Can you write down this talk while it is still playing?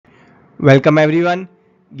Welcome everyone.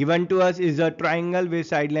 Given to us is a triangle with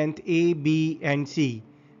side length A, B and C.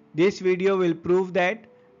 This video will prove that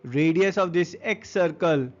radius of this X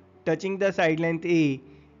circle touching the side length A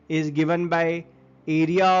is given by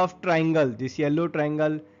area of triangle, this yellow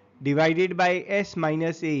triangle, divided by S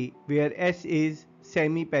minus A, where S is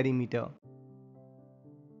semi-perimeter.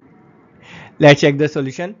 Let's check the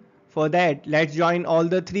solution. For that, let's join all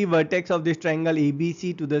the three vertex of this triangle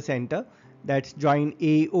ABC to the center. That's join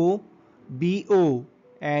AO, BO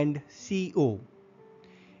and CO.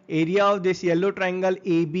 Area of this yellow triangle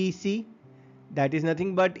ABC, that is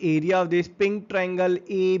nothing but area of this pink triangle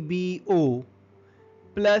ABO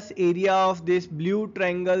plus area of this blue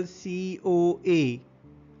triangle COA.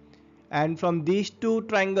 And from these two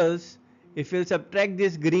triangles, if we'll subtract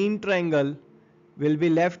this green triangle, we'll be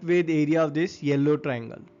left with area of this yellow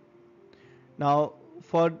triangle. Now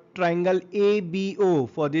for triangle ABO,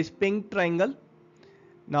 for this pink triangle,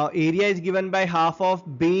 now area is given by half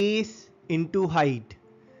of base into height.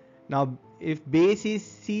 Now if base is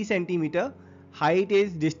C centimeter, height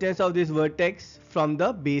is distance of this vertex from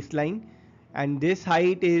the baseline, and this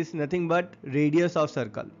height is nothing but radius of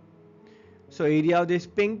circle. So area of this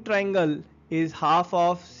pink triangle is half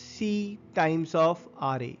of C times of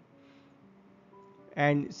RA.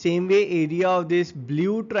 And same way area of this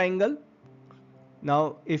blue triangle.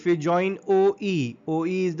 Now if we join OE, OE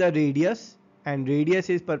is the radius and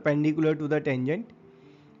radius is perpendicular to the tangent.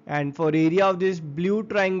 And for area of this blue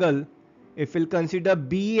triangle, if we'll consider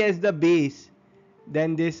B as the base,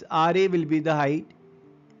 then this RA will be the height.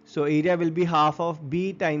 So area will be half of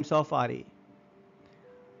B times of RA.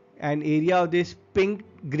 And area of this pink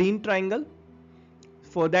green triangle,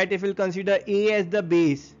 for that if we'll consider A as the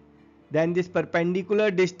base, then this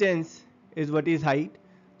perpendicular distance is what is height.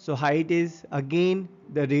 So height is again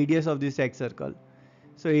the radius of this X circle.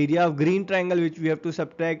 So area of green triangle which we have to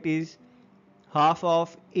subtract is half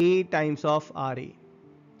of A times of RA.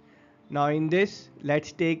 Now in this,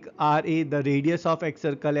 let's take RA, the radius of X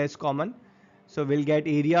circle, as common. So we'll get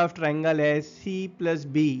area of triangle as C plus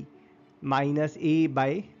B minus A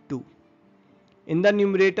by 2. In the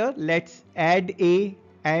numerator, let's add A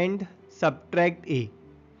and subtract A.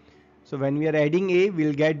 So when we are adding A,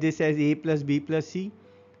 we'll get this as A plus B plus C.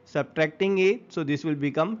 Subtracting A, so this will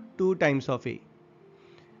become 2 times of A.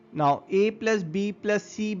 Now A plus B plus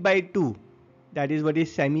C by 2, that is what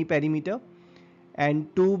is semi-perimeter,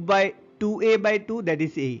 and 2A by 2, that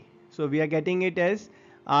is A. So we are getting it as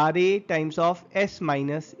RA times of S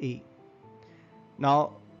minus A.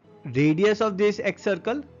 Now radius of this X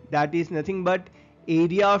circle, that is nothing but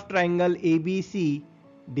area of triangle ABC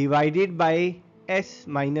divided by S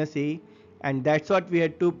minus A, and that's what we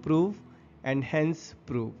had to prove, and hence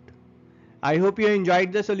proved. I hope you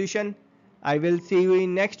enjoyed the solution. I will see you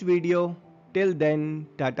in next video. Till then,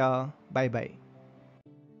 tata, bye bye.